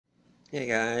Hey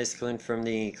guys, Clint from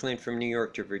the Clint from New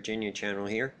York to Virginia channel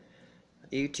here.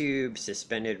 YouTube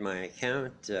suspended my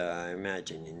account, I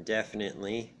imagine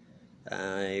indefinitely.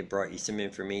 I brought you some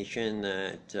information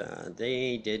that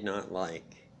they did not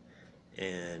like.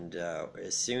 And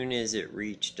as soon as it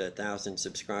reached 1,000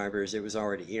 subscribers, it was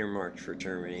already earmarked for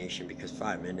termination because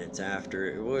 5 minutes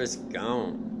after it was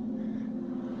gone.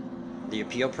 The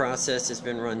appeal process has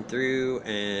been run through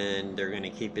and they're going to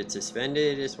keep it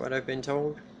suspended, is what I've been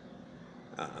told.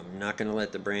 I'm not going to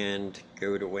let the brand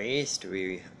go to waste.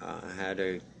 We had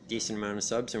a decent amount of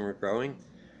subs and we're growing.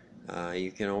 You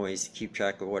can always keep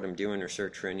track of what I'm doing or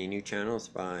search for any new channels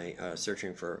by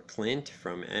searching for Clint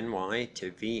from NY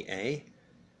to VA.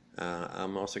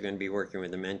 I'm also going to be working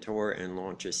with a mentor and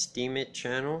launch a Steam It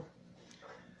channel.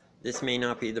 This may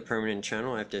not be the permanent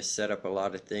channel. I have to set up a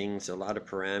lot of things. A lot of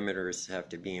parameters have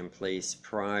to be in place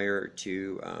prior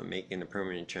to making a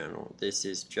permanent channel. This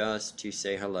is just to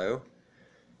say hello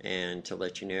and to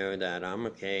let you know that I'm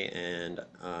okay and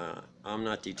I'm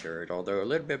not deterred, although a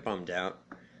little bit bummed out,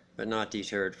 but not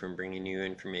deterred from bringing you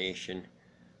information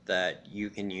that you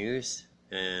can use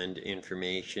and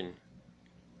information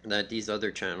that these other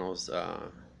channels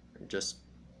just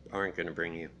aren't going to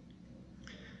bring you.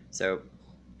 So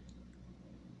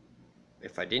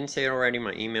if I didn't say it already,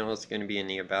 my email is going to be in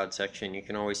the About section. You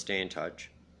can always stay in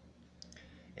touch.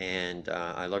 And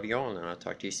I love you all, and I'll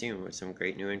talk to you soon with some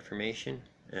great new information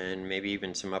and maybe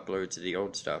even some uploads of the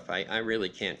old stuff. I really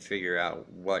can't figure out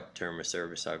what term of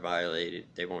service I violated.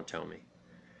 They won't tell me.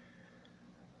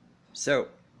 So,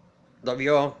 love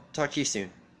you all. Talk to you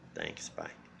soon. Thanks.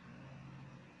 Bye.